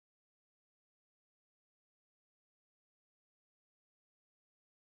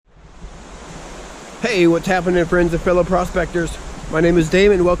Hey, what's happening, friends and fellow prospectors? My name is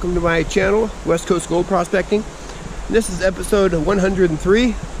Damon. Welcome to my channel, West Coast Gold Prospecting. This is episode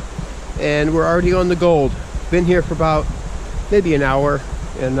 103, and we're already on the gold. Been here for about maybe an hour,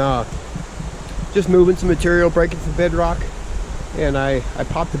 and just moving some material, breaking some bedrock, and I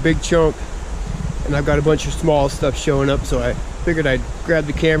popped a big chunk, and I've got a bunch of small stuff showing up, so I figured I'd grab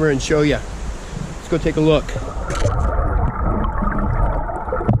the camera and show you. Let's go take a look.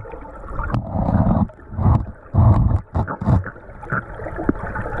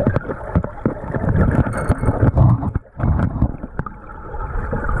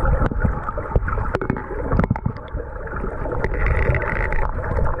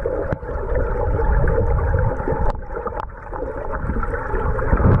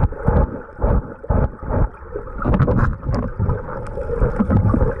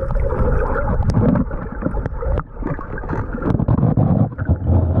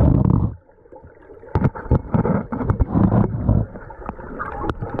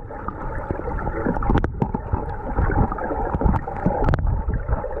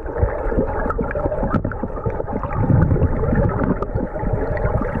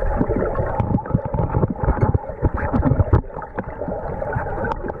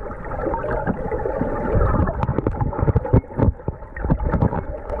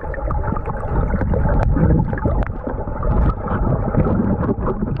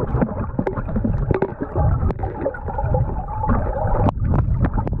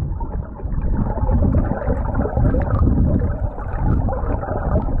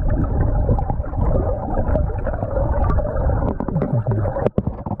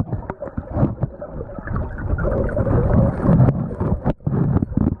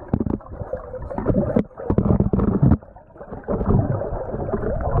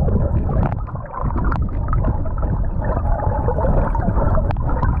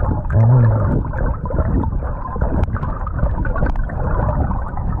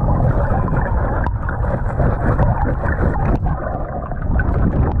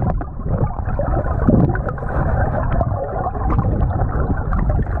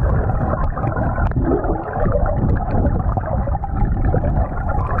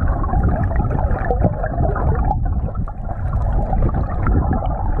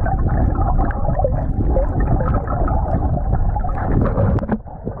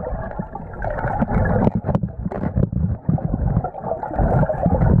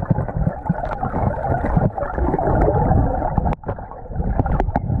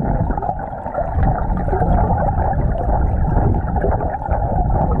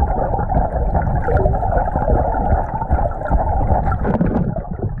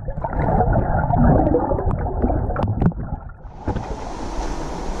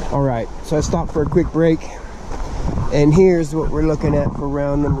 Alright, so I stopped for a quick break, and here's what we're looking at for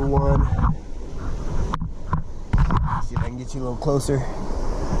round number one. See if I can get you a little closer.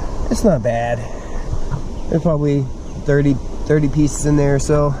 It's not bad. There's probably 30 pieces in there or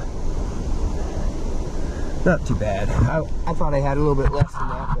so. Not too bad. I thought I had a little bit less than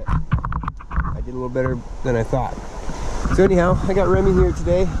that, but I did a little better than I thought. So anyhow, I got Remy here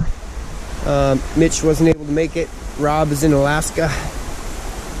today. Mitch wasn't able to make it. Rob is in Alaska.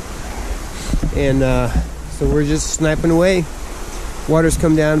 And so we're just sniping away. Water's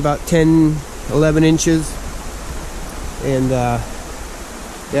come down about 10-11 inches, and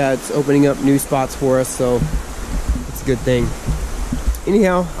yeah, it's opening up new spots for us, so it's a good thing.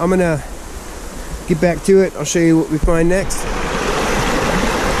 Anyhow, I'm gonna get back to it. I'll show you what we find next.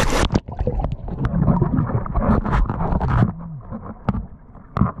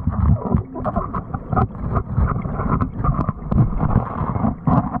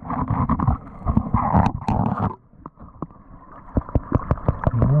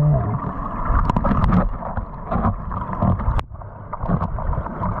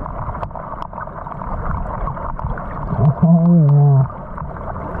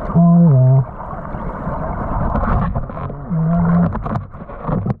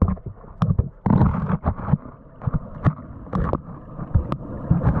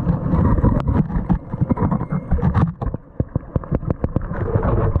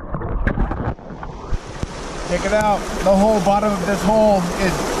 Check it out. The whole bottom of this hole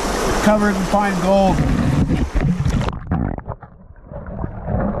is covered in fine gold.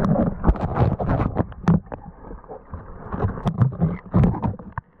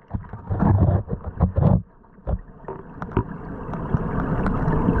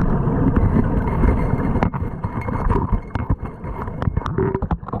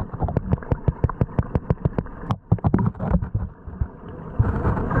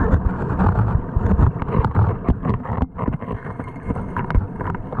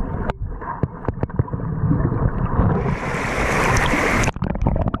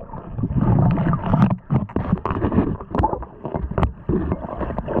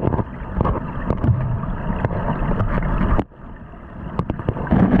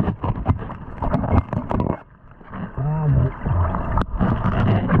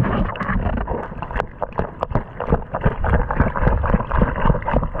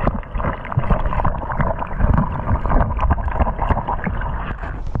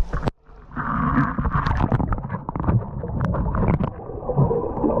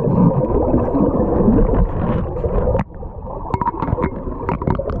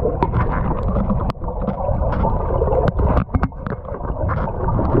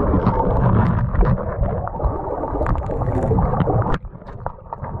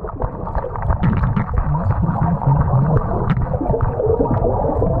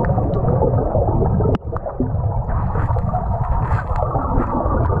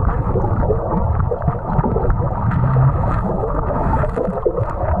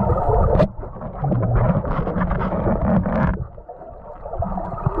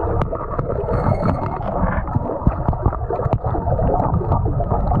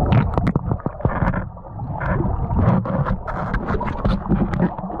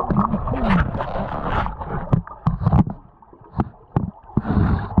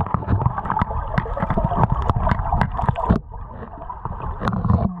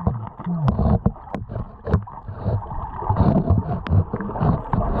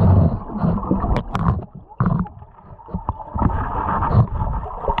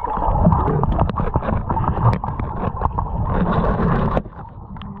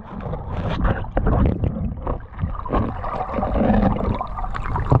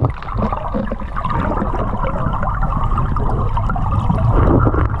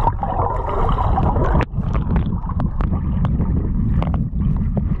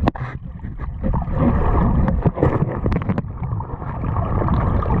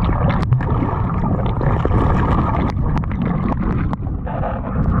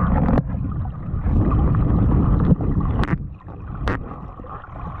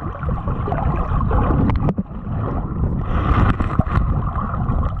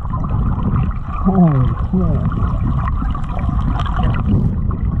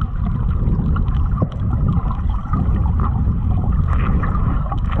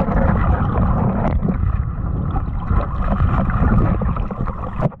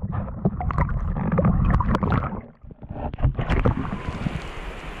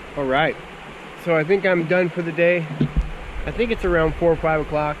 All right, so I think I'm done for the day. I think it's around 4 or 5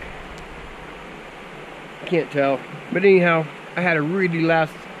 o'clock. Can't tell, but anyhow, I had a really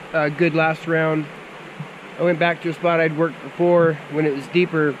good last round. I went back to a spot I'd worked before when it was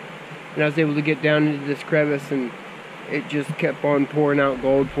deeper, and I was able to get down into this crevice, and it just kept on pouring out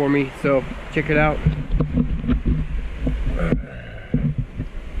gold for me. So check it out.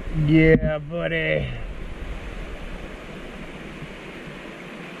 Yeah, buddy.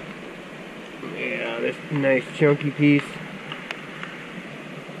 Yeah, this nice chunky piece.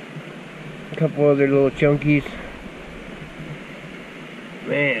 A couple other little chunkies.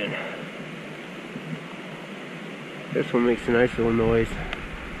 Man, this one makes a nice little noise.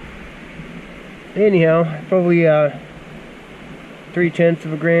 Anyhow, probably 3/10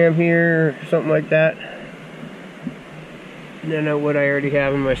 of a gram here, or something like that. And then what I already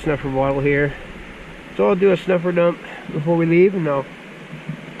have in my snuffer bottle here. So I'll do a snuffer dump before we leave, and I'll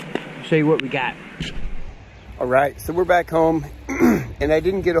show you what we got. All right, so we're back home, and I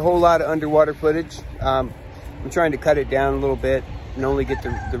didn't get a whole lot of underwater footage. I'm trying to cut it down a little bit and only get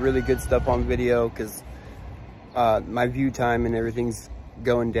the really good stuff on video, because my view time and everything's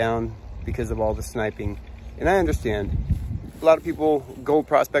going down because of all the sniping. And I understand. A lot of people, gold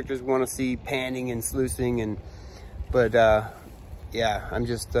prospectors, want to see panning and sluicing, but yeah, I'm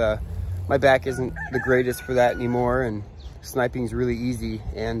just, my back isn't the greatest for that anymore, and sniping's really easy,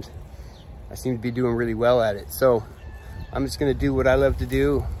 and I seem to be doing really well at it. So I'm just gonna do what I love to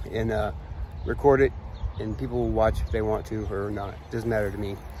do and record it, and people will watch if they want to or not. It doesn't matter to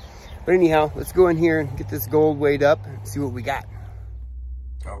me. But anyhow, let's go in here and get this gold weighed up and see what we got.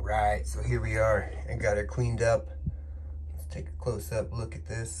 All right, so here we are. I got her cleaned up. Let's take a close up look at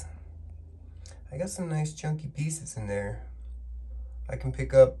this. I got some nice chunky pieces in there. I can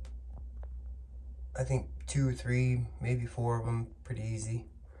pick up, I think 2 or 3, maybe 4 of them, pretty easy.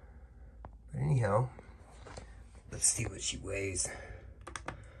 But anyhow, let's see what she weighs.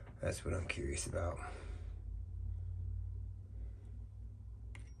 That's what I'm curious about.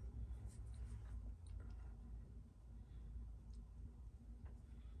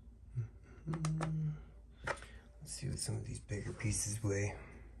 Let's see what some of these bigger pieces weigh.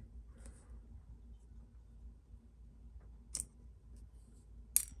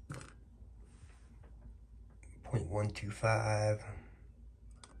 .125.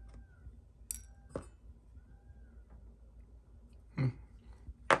 I'm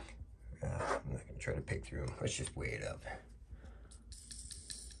not gonna try to pick through them. Let's just weigh it up.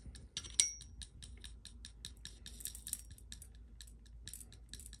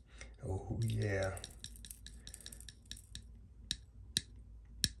 Oh yeah.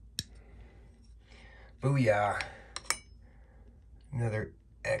 Booyah. Another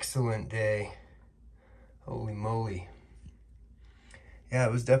excellent day. Holy moly. Yeah,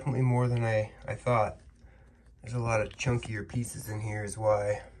 it was definitely more than I thought. There's a lot of chunkier pieces in here is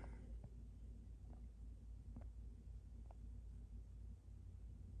why.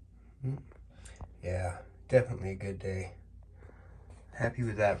 Yeah, definitely a good day. Happy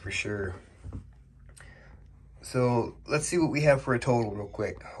with that for sure. So let's see what we have for a total real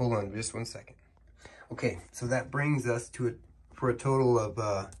quick. Hold on just 1 second. Okay, so that brings us to a total of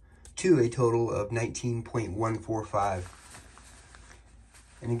 19.145.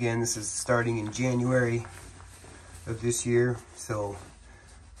 And again, this is starting in January of this year, so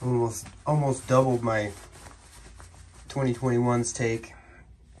almost doubled my 2021's take.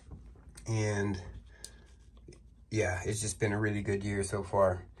 And yeah, it's just been a really good year so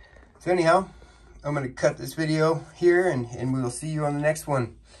far. So anyhow, I'm gonna cut this video here, and we will see you on the next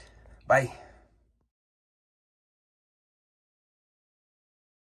one. Bye.